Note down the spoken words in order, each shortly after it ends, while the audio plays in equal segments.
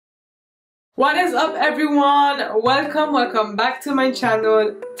What is up, everyone? Welcome back to my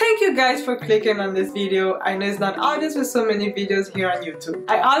channel. Thank you guys for clicking on this video. I know it's not obvious with so many videos here on YouTube.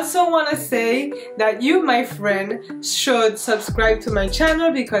 I also want to say that you, my friend, should subscribe to my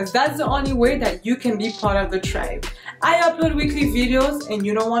channel because that's the only way that you can be part of the tribe. I upload weekly videos and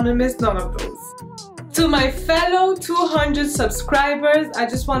you don't want to miss none of those. To my fellow 200 subscribers, I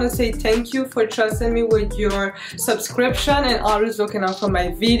just want to say thank you for trusting me with your subscription and always looking out for my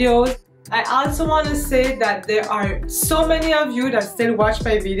videos. I also want to say that there are so many of you that still watch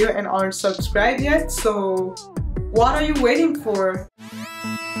my video and aren't subscribed yet, so what are you waiting for?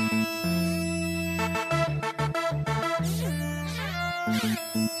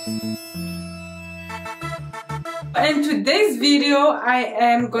 In today's video, I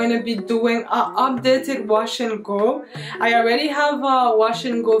am going to be doing an updated wash and go. I already have a wash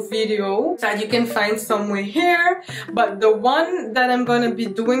and go video that you can find somewhere here, but the one that I'm going to be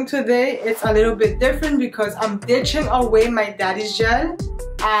doing today, it's a little bit different because I'm ditching away my daddy's gel.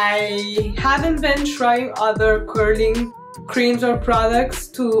 I haven't been trying other curling creams or products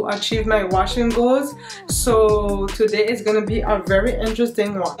to achieve my wash and goes, so today is going to be a very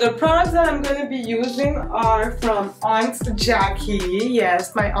interesting one. The products that I'm going to be using are from Aunt Jackie.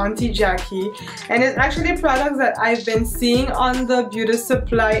 Yes, my auntie Jackie, and it's actually products that I've been seeing on the beauty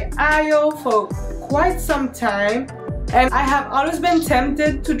supply aisle for quite some time, and I have always been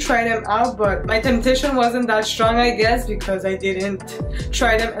tempted to try them out, but my temptation wasn't that strong, I guess, because I didn't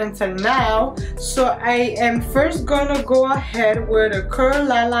try them until now. So I am first gonna go ahead with the Curl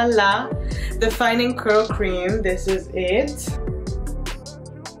La La La Defining Curl Cream. This is it.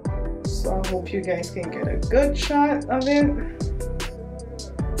 So I hope you guys can get a good shot of it.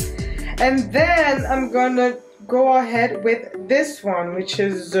 And then I'm gonna go ahead with this one, which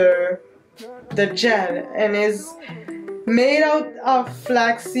is the gel, and is made out of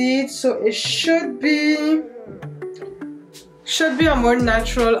flaxseed, so it should be a more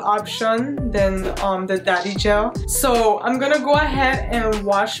natural option than the daddy gel. So I'm gonna go ahead and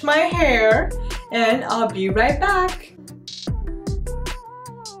wash my hair and I'll be right back.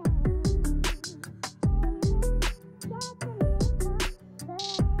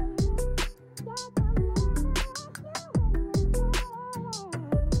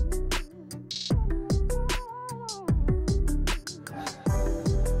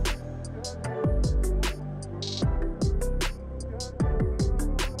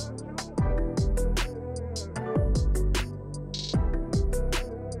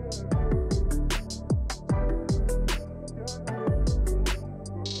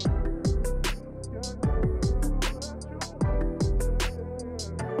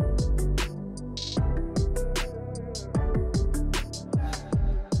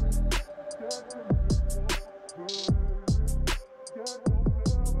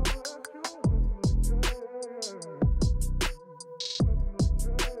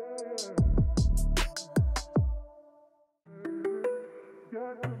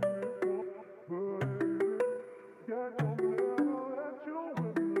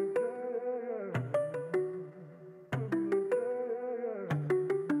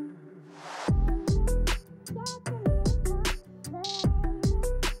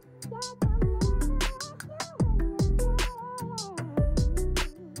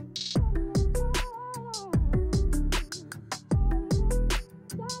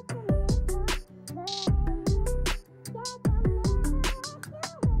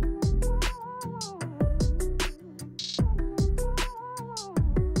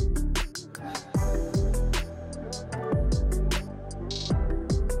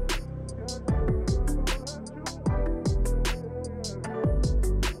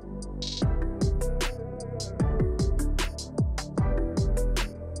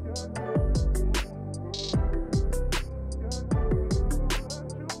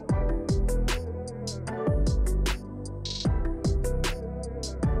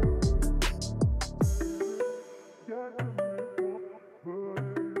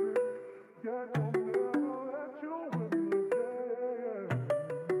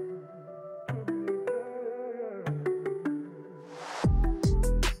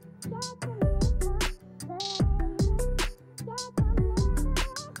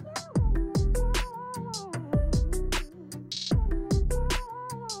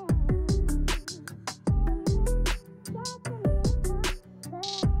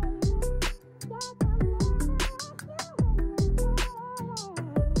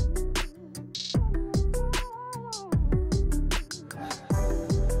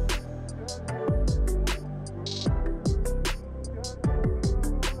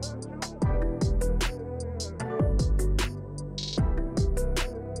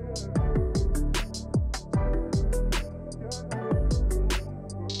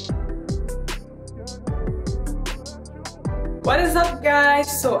 What is up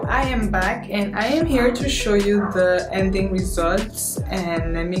guys? So I am back and I am here to show you the ending results,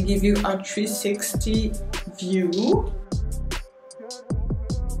 and let me give you a 360 view.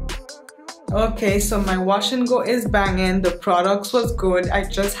 Okay, so my wash and go is banging. The products was good. I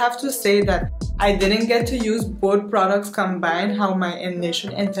just have to say that I didn't get to use both products combined how my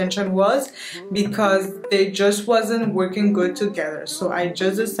initial intention was, because they just wasn't working good together. So I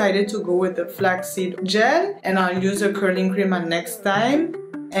just decided to go with the flaxseed gel, and I'll use a curling cream next time,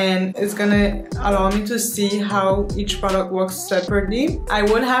 and it's gonna allow me to see how each product works separately. I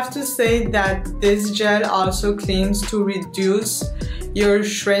would have to say that this gel also claims to reduce your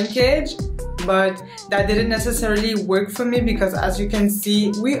shrinkage, but that didn't necessarily work for me because as you can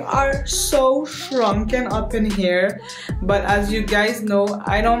see, we are so shrunken up in here. But as you guys know,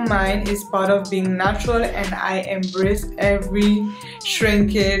 I don't mind. It's part of being natural and I embrace every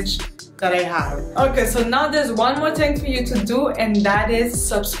shrinkage that I have. Okay, so now there's one more thing for you to do, and that is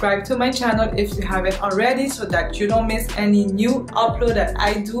subscribe to my channel if you haven't already, so that you don't miss any new upload that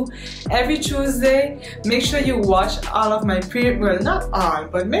I do every Tuesday. Make sure you watch all of my not all,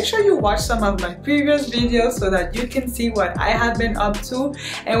 but make sure you watch some of my previous videos so that you can see what I have been up to.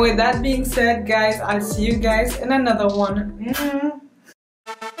 And with that being said guys, I'll see you guys in another one.